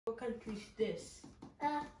What country is this?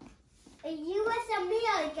 U.S.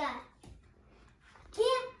 America.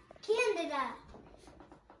 Canada.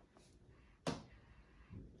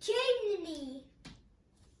 Germany.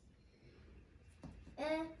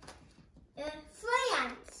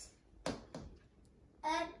 France.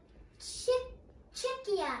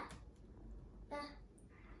 Czechia.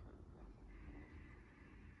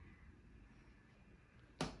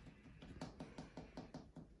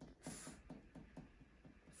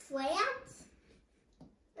 France.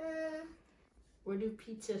 Where do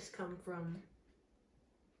pizzas come from?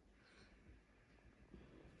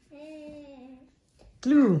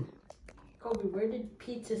 Clue. Kobe, where did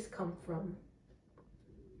pizzas come from?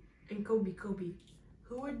 And Kobe,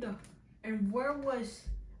 where was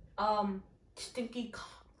stinky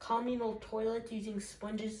communal toilets using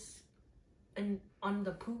sponges and on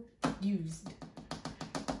the poop used?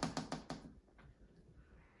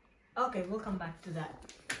 Okay, we'll come back to that.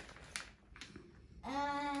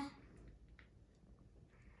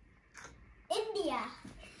 India.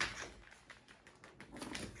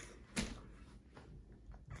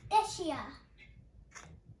 Russia.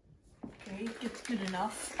 Okay, it's good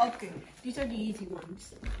enough. Okay, these are the easy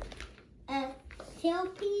ones.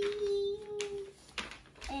 Philippines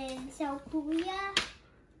and South Korea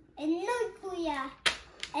and North Korea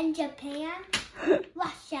and Japan,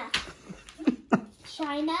 Russia,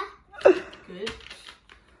 China, Good.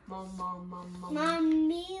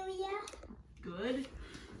 Mongolia. Good.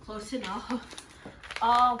 Close enough.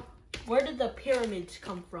 Where did the pyramids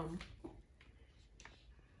come from?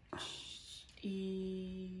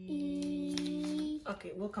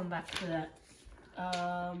 Okay, we'll come back to that.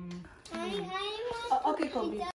 Okay, Kobe.